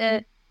death,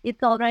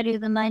 it's already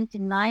the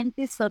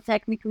 1990s, so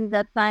technically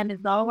that time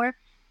is over.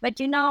 But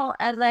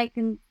as I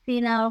can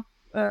see now,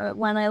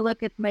 when I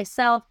look at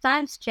myself,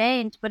 times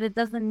change, but it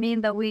doesn't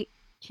mean that we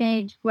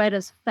change quite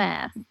as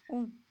fast.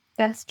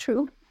 That's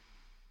true.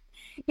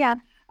 Yeah.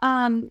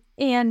 And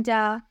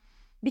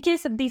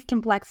because of these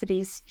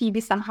complexities,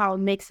 Phoebe somehow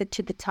makes it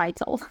to the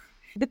title.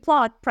 The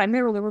plot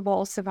primarily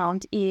revolves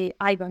around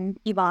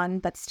Ivan,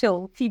 but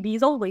still, Phoebe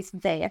is always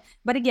there.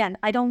 But again,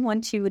 I don't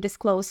want to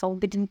disclose all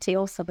the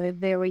details of a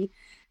very,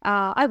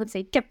 I would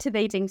say,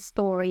 captivating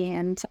story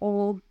and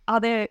all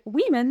other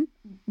women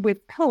with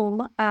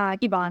whom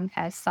Ivan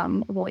has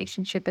some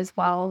relationship as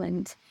well,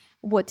 and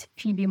what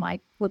Phoebe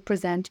might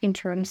represent in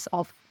terms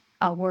of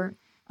our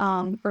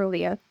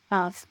earlier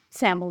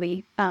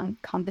family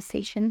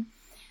conversation.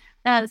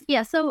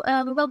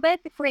 So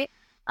basically,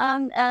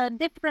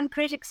 different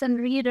critics and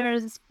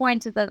readers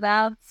pointed that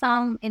out,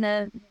 some in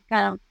a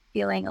kind of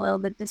feeling a little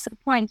bit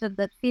disappointed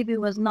that Phoebe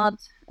was not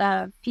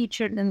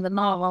featured in the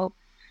novel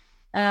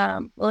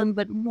a little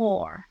bit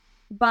more.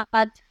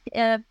 But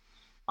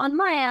on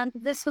my end,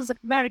 this was a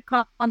very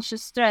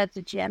conscious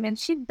strategy. I mean,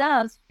 she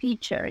does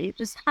feature, you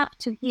just have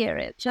to hear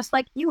it. Just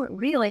like you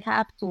really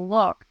have to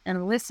look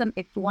and listen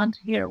if you want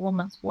to hear a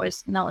woman's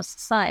voice in our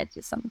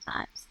society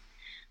sometimes.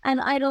 And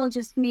I don't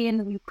just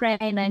mean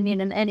Ukraine, I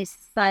mean in any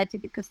society,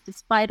 because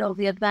despite all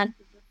the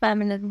advances of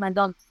feminism, I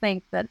don't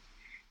think that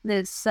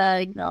this,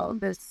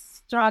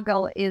 this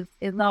struggle is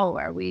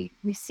over. We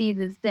see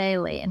this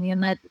daily in the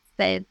United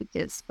States, which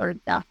is, for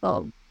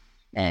example,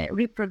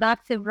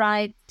 reproductive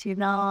rights,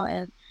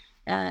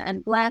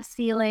 and glass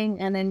ceiling.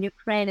 And in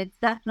Ukraine, it's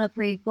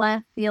definitely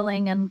glass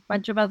ceiling and a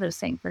bunch of other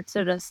things. It's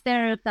sort of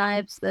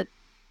stereotypes that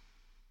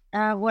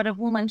what a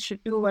woman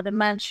should do, what a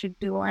man should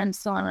do, and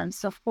so on and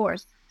so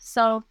forth.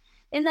 So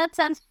in that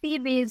sense,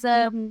 Phoebe is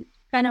kind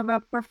of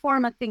a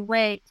performative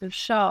way to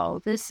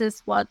show this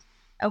is what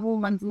a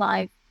woman's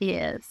life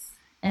is.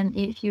 And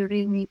if you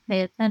really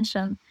pay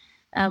attention,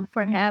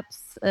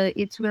 perhaps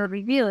it will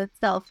reveal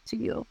itself to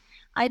you.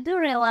 I do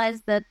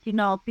realize that,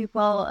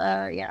 people,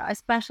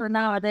 especially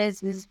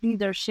nowadays with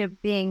leadership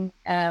being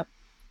we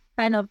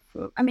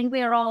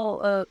are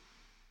all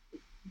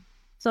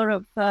sort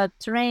of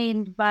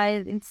trained by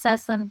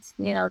incessant,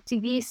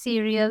 TV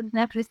series and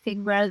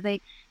everything where they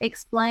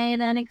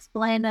explain and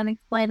explain and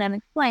explain and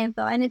explain.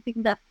 So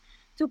anything that's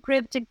too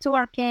cryptic, too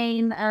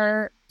arcane,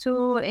 or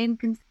too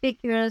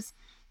inconspicuous,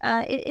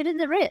 it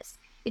is a risk.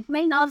 It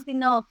may not be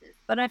noticed,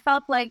 but I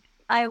felt like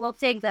I will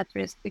take that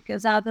risk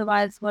because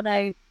otherwise what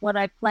I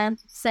plan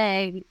to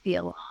say would be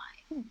a lie.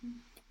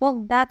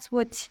 Well, that's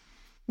what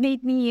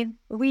made me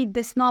read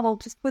this novel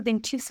just within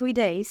 2-3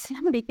 days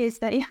because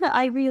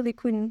I really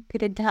couldn't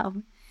put it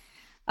down.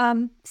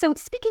 So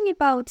speaking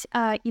about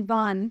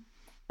Ivan,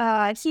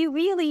 he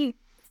really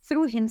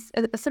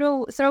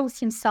throws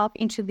himself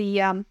into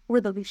the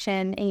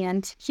revolution,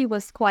 and he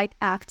was quite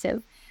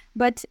active.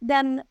 But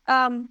then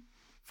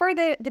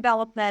further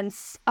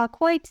developments are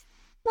quite,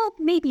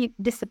 maybe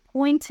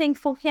disappointing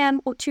for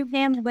him or to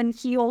him when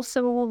he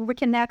also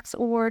reconnects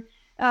or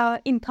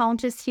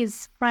encounters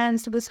his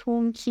friends with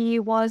whom he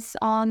was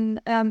on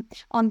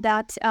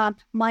that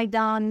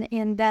Maidan,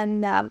 and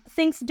then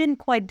things didn't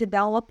quite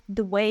develop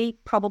the way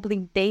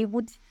probably they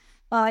would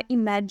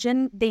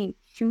imagine they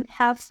should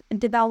have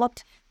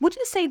developed. Would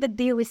you say that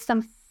there is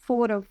some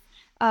sort of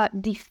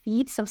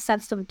defeat, some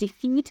sense of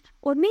defeat,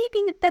 or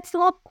maybe that's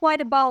not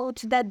quite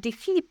about that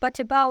defeat, but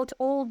about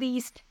all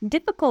these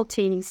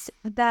difficulties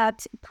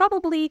that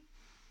probably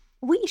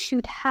we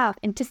should have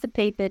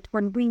anticipated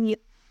when we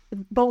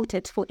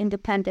voted for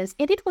independence?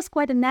 And it was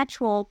quite a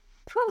natural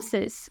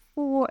process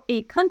for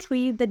a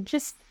country that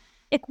just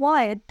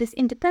acquired this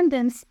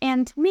independence,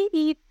 and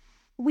maybe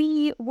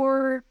we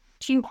were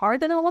too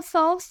hard on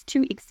ourselves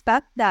to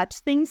expect that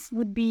things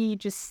would be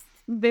just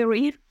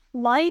very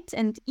light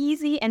and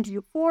easy and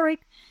euphoric.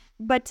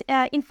 But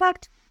in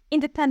fact,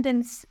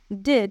 independence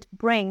did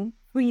bring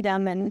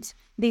freedom and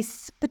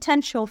this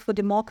potential for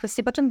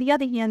democracy. But on the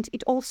other hand,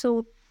 it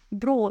also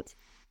brought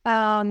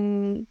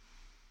some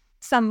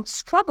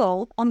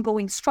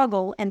ongoing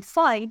struggle and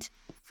fight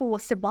for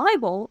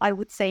survival, I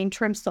would say, in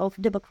terms of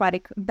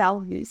democratic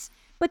values.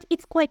 But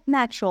it's quite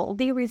natural.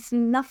 There is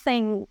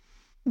nothing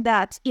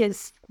that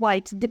is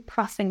quite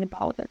depressing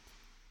about it.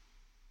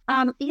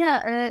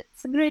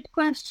 It's a great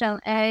question.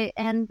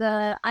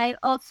 I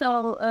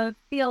also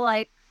feel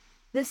like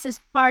this is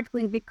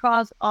partly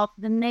because of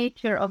the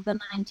nature of the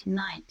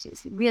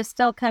 1990s. We are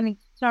still coming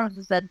to terms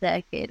with that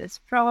decade. It's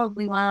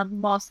probably one of the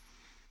most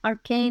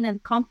arcane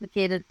and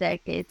complicated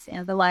decades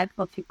in the life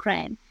of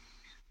Ukraine.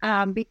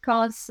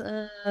 Because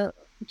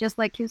just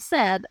like you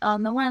said,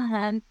 on the one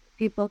hand,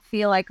 people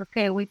feel like,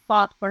 okay, we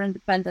fought for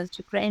independence,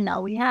 Ukraine,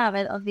 now we have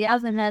it. On the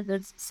other hand,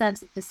 there's a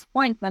sense of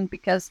disappointment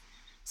because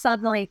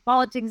suddenly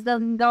politics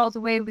doesn't go the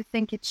way we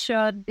think it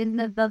should,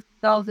 business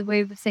doesn't go the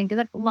way we think,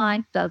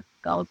 life doesn't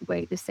go the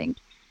way we think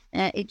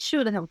it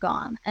should have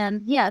gone.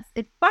 And yes,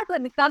 it's partly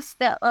because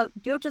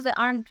due to the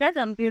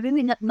Armageddon, we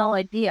really had no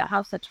idea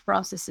how such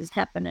processes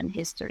happen in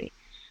history.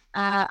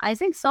 I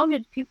think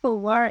Soviet people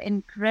were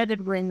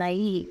incredibly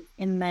naive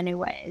in many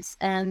ways.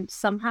 And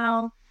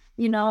somehow,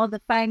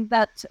 the fact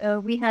that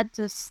we had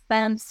to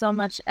spend so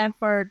much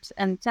effort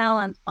and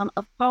talent on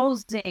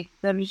opposing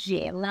the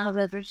regime, now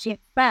that the regime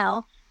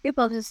fell,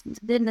 people just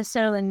didn't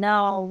necessarily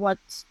know what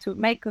to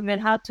make of it,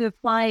 how to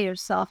apply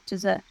yourself to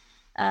the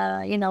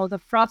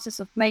process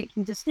of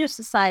making this new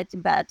society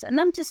better. And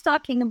I'm just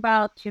talking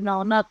about,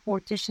 not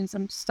politicians.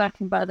 I'm just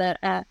talking about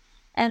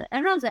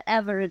around the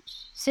average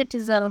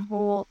citizen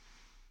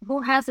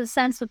who has a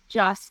sense of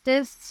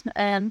justice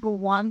and who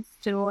wants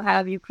to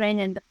have Ukraine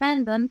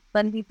independent,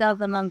 but he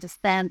doesn't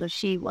understand, or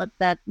she, what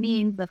that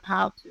means and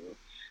how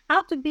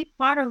to be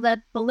part of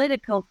that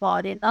political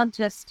body, not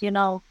just,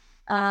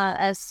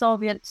 as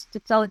Soviet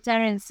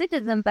totalitarian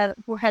citizen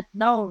who had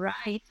no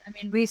right. I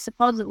mean, we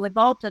supposedly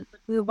voted,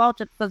 but we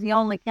voted for the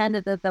only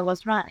candidate that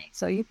was running.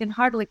 So you can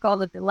hardly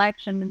call it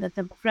election in the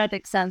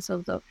democratic sense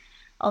of the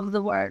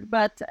word.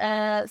 But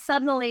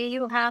suddenly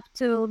you have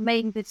to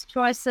make these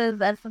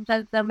choices, and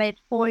sometimes they're made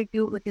for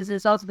you because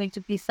there's also going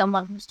to be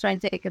someone who's trying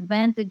to take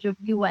advantage of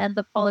you, and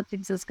the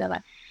politics is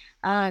gonna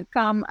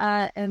come.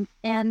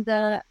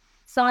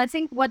 So I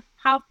think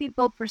how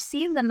people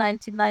perceive the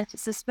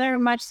 1990s is very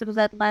much sort of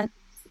that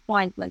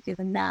disappointment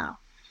even now.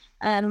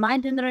 And my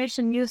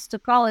generation used to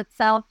call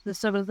itself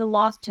the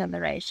lost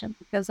generation,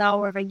 because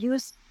our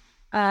views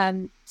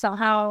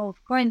somehow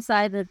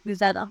coincided with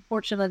that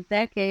unfortunate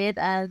decade,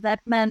 and that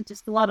meant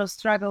just a lot of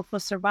struggle for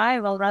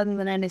survival rather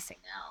than anything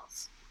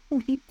else.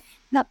 Thank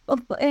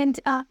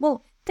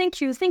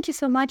you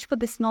so much for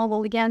this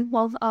novel again,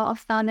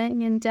 Oksana,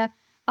 and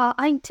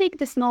I take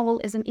this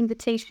novel as an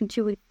invitation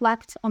to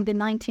reflect on the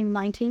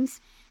 1990s,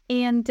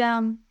 and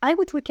I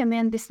would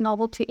recommend this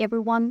novel to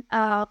everyone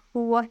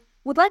who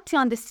would like to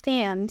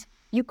understand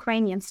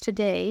Ukrainians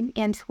today,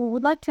 and who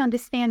would like to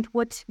understand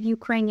what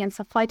Ukrainians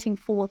are fighting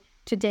for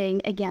today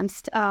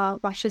against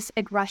Russia's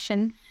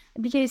aggression,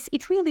 because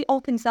it really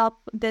opens up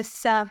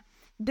this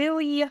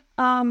very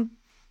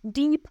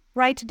deep,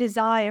 right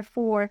desire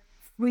for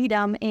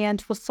freedom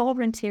and for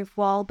sovereignty as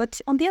well.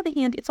 But on the other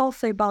hand, it's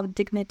also about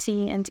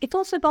dignity, and it's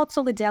also about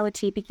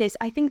solidarity, because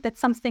I think that's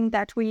something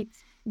that we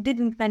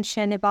didn't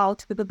mention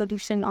about the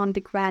revolution on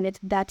the granite,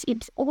 that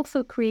it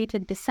also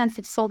created the sense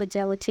of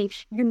solidarity,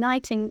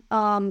 uniting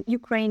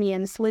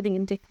Ukrainians living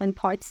in different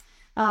parts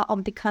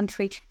of the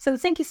country. So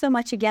thank you so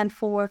much again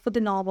for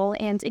the novel,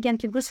 and again,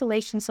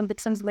 congratulations on the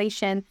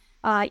translation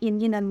in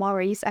Nina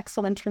Murray's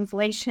excellent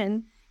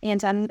translation.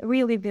 And I'm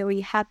really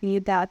very happy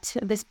that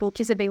this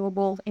book is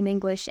available in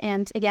English.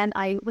 And again,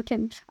 I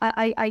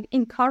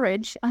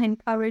encourage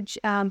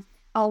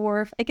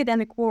our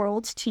academic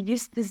world to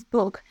use this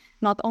book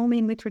not only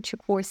in literature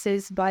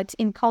courses, but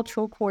in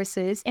cultural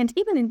courses and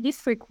even in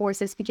history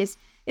courses, because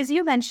as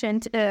you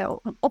mentioned,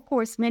 of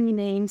course, many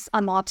names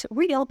are not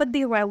real, but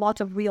there are a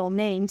lot of real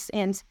names.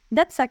 And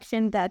that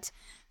section that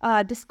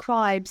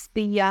describes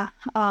the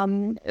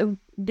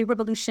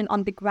revolution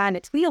on the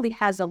granite really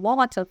has a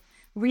lot of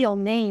real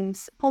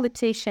names,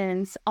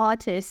 politicians,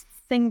 artists,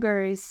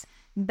 singers,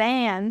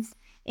 bands,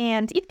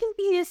 and it can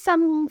be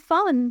some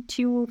fun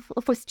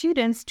for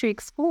students to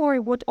explore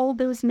what all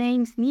those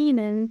names mean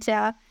and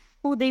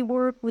who they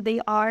were, who they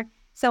are.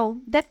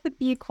 So that would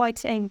be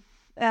quite an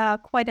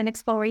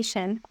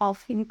exploration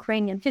of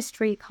Ukrainian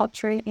history,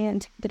 culture,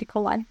 and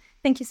political life.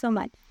 Thank you so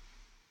much.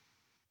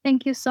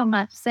 Thank you so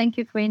much. Thank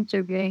you for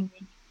interviewing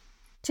me.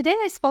 Today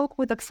I spoke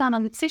with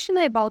Oksana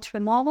Lutsysyna about her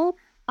novel,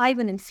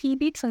 Ivan and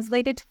Phoebe,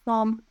 translated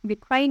from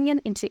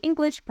Ukrainian into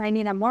English by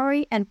Nina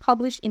Murray and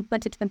published in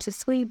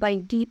 2023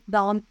 by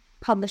Vellum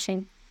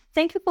Publishing.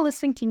 Thank you for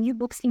listening to New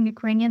Books in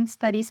Ukrainian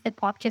Studies, a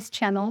podcast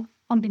channel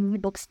on the New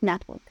Books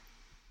Network.